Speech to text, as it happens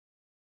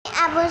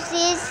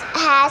Appleseed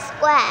has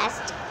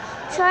quest.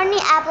 Johnny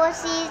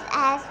Appleseed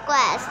has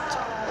quest.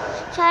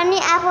 Johnny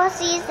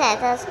Appleseed has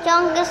the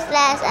strongest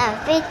legs and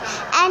feet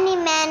any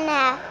man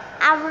has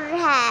ever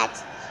had.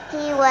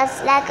 He was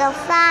like a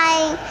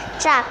flying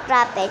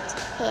jackrabbit.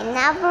 He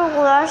never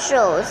wore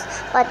shoes,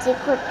 but he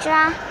could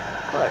jump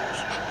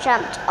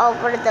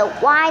over the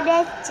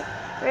widest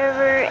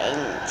river in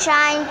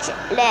giant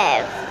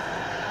leaf.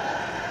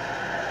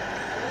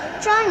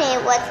 Johnny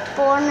was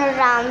born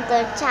around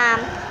the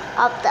time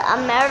of the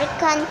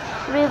American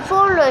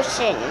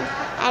Revolution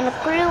and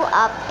grew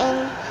up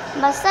in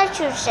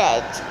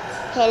Massachusetts.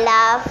 He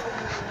loved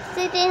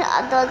sitting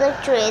under the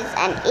trees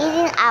and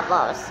eating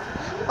apples.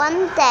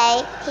 One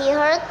day, he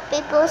heard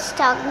people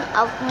talking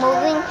of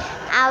moving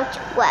out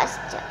west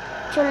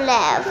to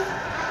live,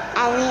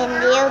 and he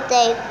knew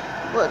they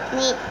would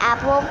need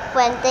apples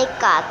when they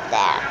got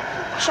there.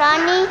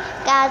 Johnny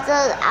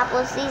gathered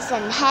apple seeds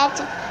and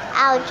headed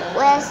out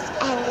west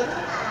and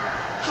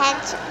head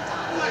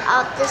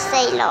of the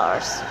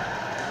sailors.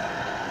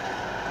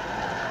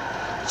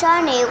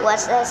 Johnny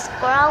was a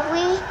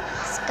scrawny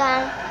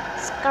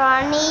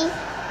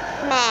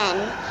man.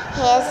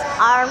 His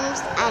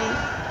arms and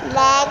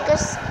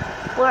legs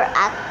were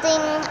as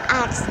thin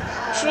as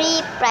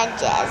tree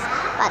branches,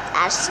 but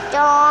as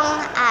strong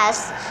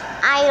as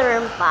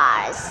iron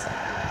bars.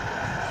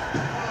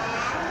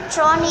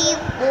 Johnny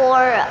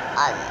wore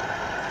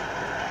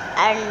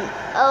an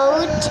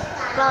old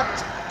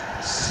cloth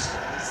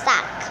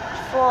sack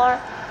for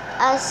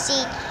a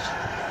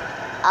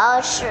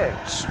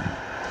shirt,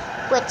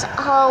 with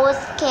holes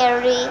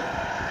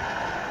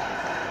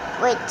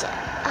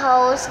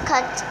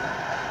cut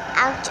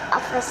out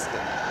of his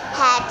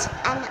head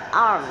and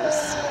arms.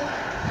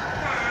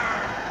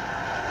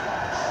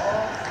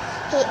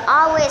 He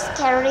always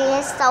carried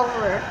his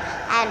shovel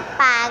and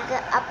bag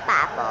of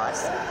apples,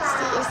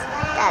 seeds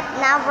that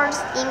never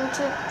seemed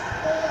to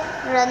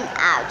run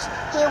out.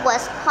 He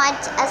was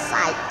quite a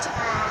sight.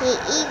 He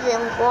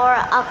even wore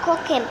a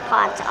cooking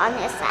pot on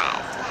his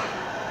head.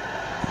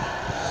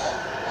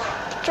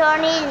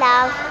 Johnny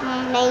loved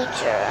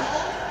nature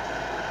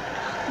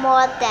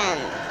more than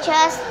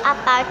just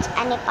about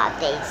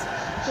anybody.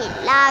 He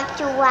loved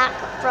to walk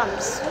from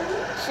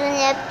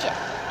sunup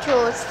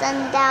to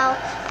sundown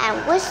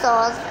and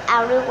whistled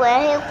everywhere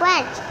he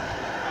went.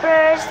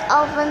 Birds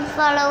often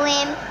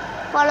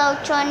followed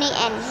Johnny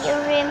and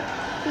hear him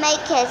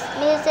make his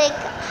music.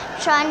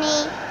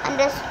 Johnny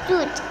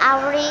understood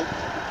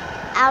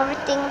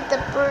everything the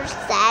birds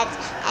said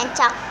and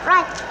talked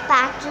right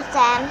back to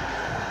them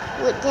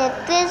with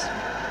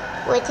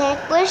his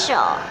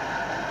whistle.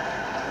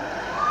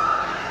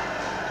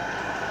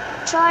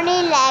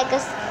 Johnny's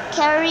legs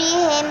carried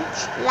him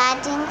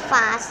lightning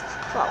fast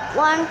from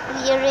one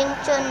clearing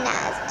to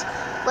next.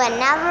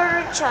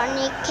 Whenever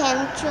Johnny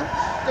came to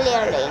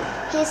clearing,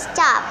 he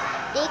stopped,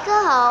 dig a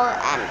hole,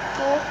 and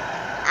pulled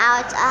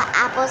out an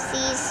apple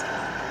seed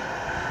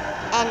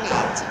in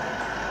it.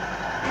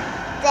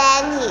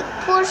 Then he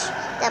pushed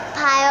the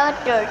pile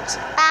of dirt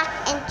back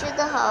into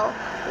the hole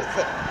with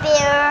his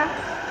bare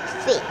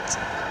feet.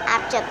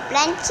 After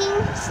planting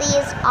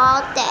seeds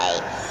all day,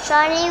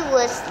 Johnny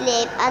would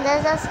sleep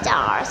under the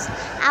stars.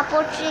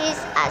 Apple trees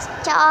as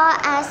tall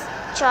as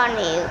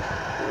Johnny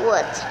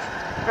would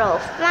grow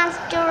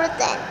faster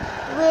than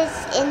weeds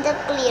in the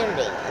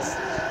clearings.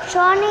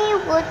 Johnny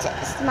would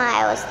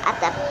smile at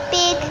the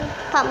big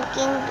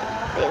pumpkin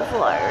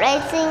before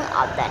raising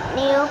up the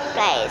new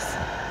place.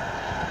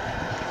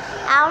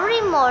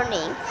 Every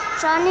morning,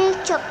 Johnny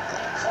took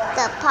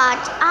the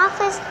pot off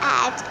his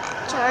head,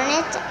 turned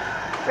it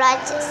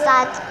right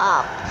side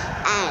up,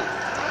 and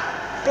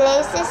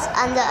placed it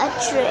under a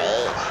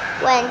tree.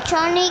 When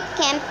Johnny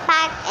came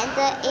back in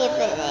the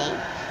evening,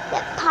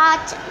 the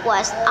pot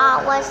was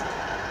always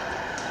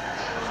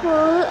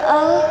full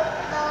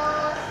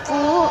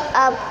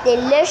of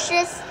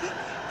delicious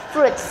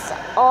fruits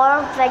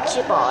or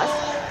vegetables.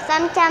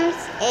 Sometimes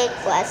it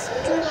was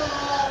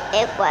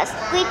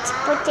sweet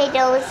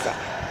potatoes,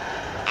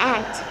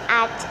 and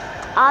at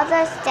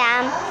other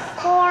times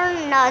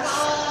corn, nuts,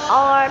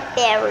 or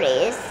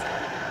berries.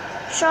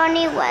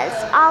 Johnny was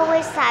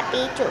always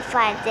happy to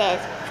find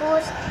this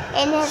food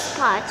in his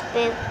pot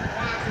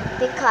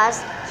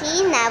because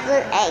he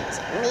never ate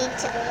meat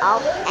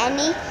of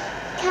any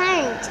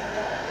kind.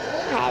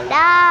 He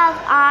loved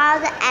all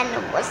the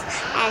animals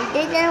and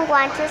didn't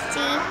want to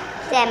see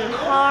them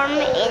harmed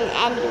in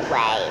any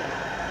way.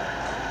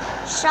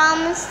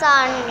 Some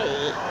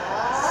Sonny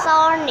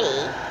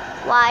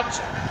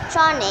watched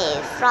Johnny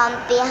from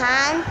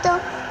behind the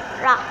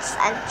rocks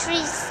and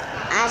trees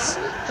as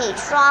he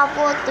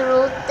traveled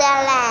through the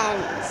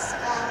lands.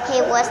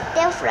 He was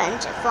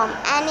different from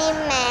any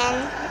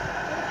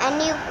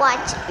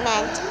white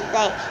man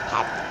they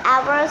had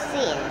ever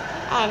seen,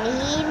 and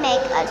he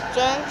made a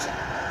strange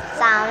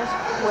sound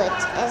with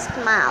his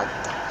mouth.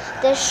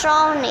 The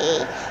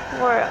Shawnee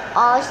were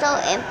also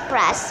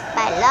impressed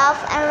by love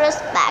and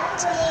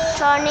respect.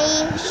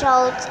 Johnny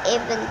showed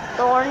even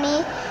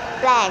thorny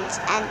plants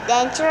and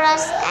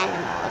dangerous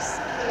animals.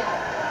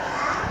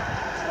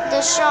 The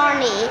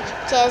Johnny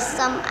takes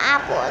some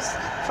apples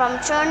from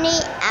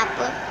Johnny's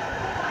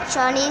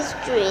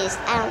trees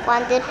and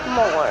wanted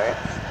more.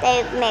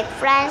 They make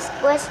friends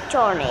with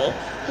Johnny.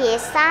 He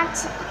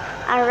sat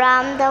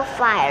around the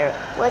fire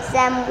with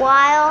them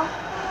while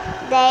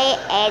they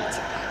ate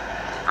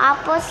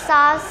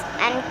applesauce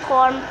and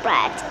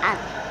cornbread, and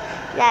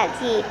that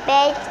he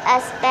baked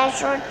a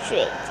special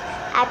treat.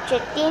 After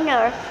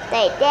dinner,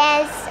 they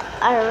danced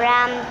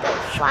around the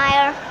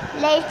fire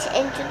late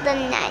into the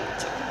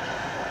night.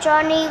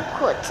 Johnny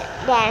could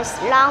dance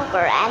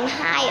longer and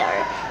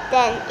higher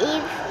than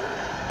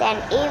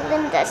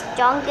even the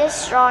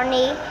strongest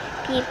Johnny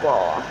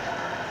people.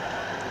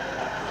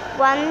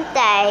 One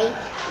day,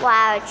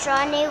 while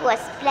Johnny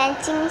was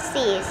planting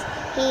seeds,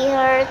 he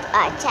heard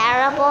a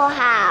terrible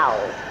howl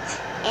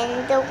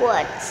in the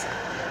woods.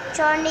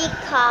 Johnny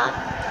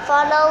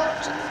followed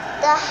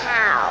the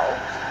howl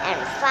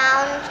and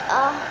found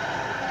a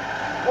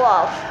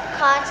wolf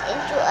caught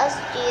into a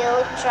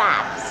steel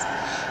trap.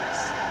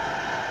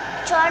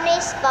 Johnny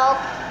spoke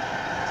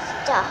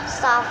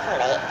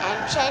softly and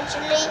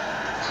gently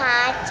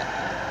pat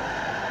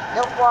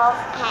the wolf's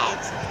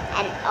head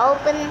and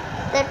opened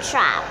the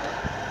trap.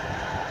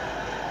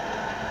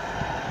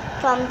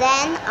 From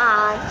then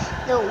on,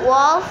 the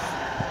wolf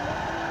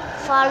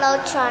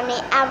followed Johnny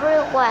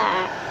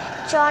everywhere.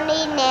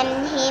 Johnny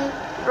named him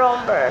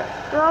Romer.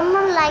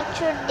 Romer liked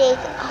to dig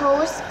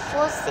holes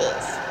for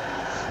seeds.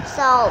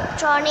 So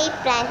Johnny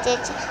planted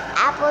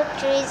apple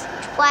trees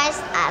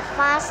twice as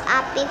fast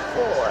as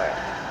before.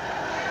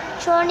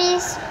 Johnny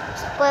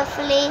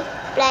swiftly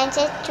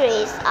planted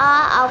trees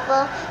all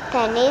over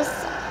Pennsylvania,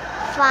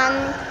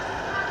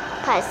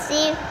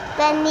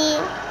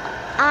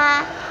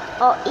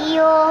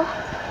 Ohio,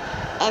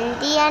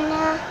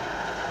 Indiana,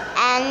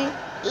 and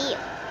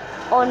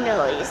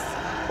Illinois.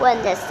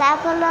 When the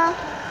sailors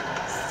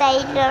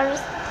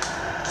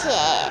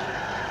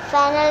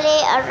finally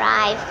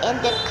arrived in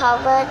the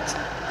covered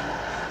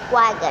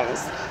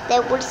wagons, they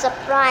were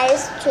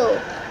surprised to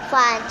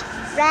find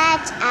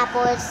red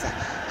apples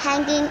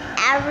hanging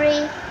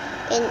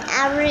in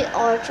every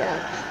orchard.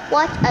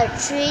 What a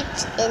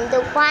treat in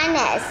the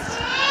finest!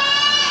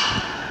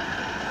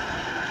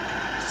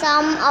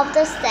 Some of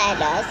the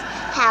sailors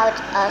held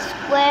a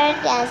square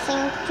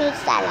dancing to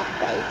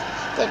celebrate,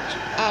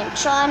 and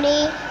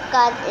Johnny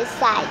got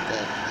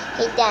excited.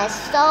 He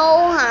danced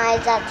so high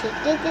that he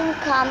didn't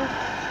come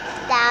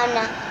down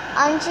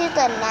until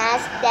the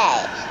next day.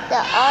 The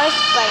earth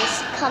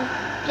spun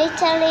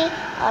completely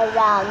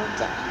around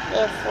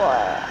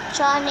before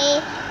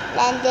Johnny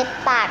landed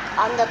back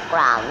on the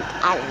ground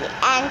at the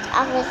end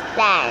of his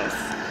dance.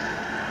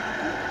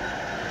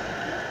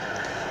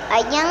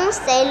 A young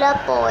sailor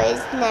boy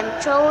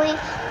named Joey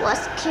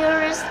was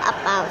curious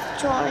about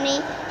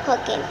Johnny's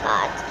cooking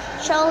pot.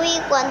 Joey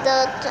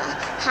wondered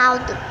how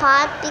the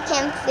pot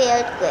became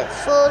filled with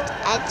food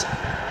each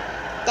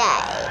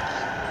day.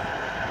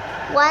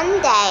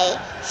 One day,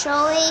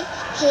 Joey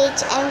hid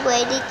and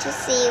waited to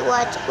see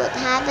what would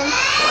happen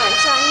when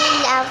Johnny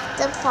left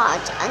the pot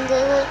under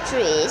the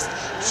trees.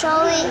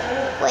 Joey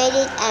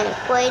waited and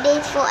waited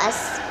for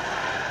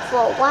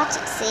what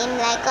seemed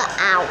like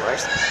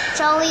hours.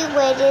 Joey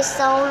waited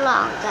so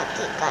long that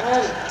he got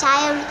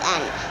tired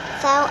and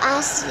fell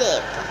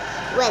asleep.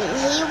 When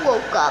he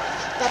woke up,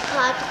 the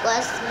pot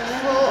was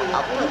full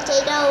of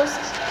potatoes,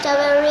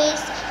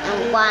 strawberries,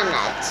 and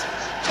walnuts.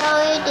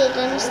 Joey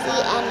didn't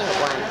see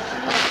anyone,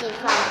 but he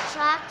found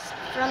tracks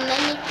from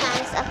many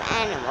kinds of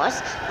animals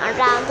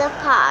around the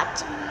pot.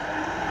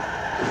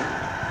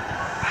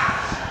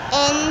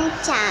 In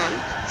time,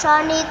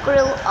 Johnny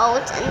grew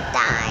old and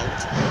died.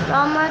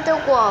 Romer the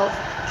wolf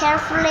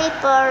carefully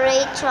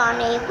buried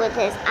Johnny with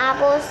his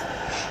apples,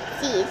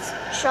 seeds,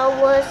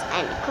 shovels,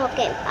 and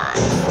cooking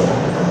pots.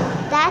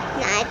 That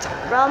night,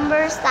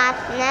 Romer sat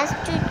next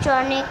to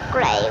Johnny's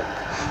grave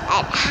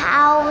and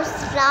howled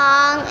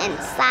long and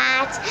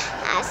sad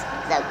as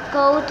the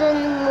golden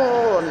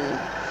moon.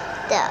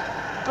 The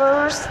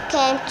birds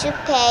came to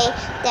pay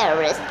their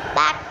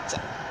respect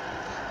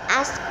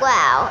as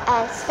well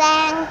and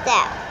sang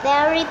their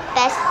very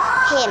best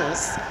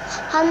hymns.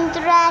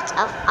 Hundreds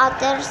of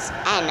other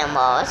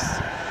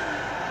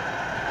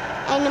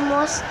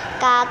animals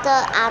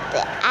gathered at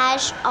the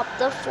edge of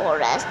the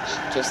forest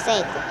to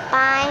say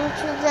goodbye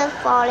to their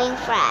fallen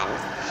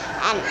friends.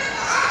 And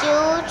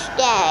still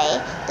today,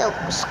 the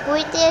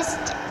sweetest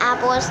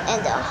apples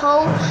in the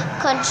whole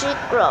country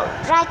grow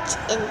right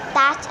in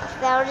that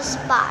very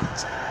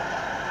spot.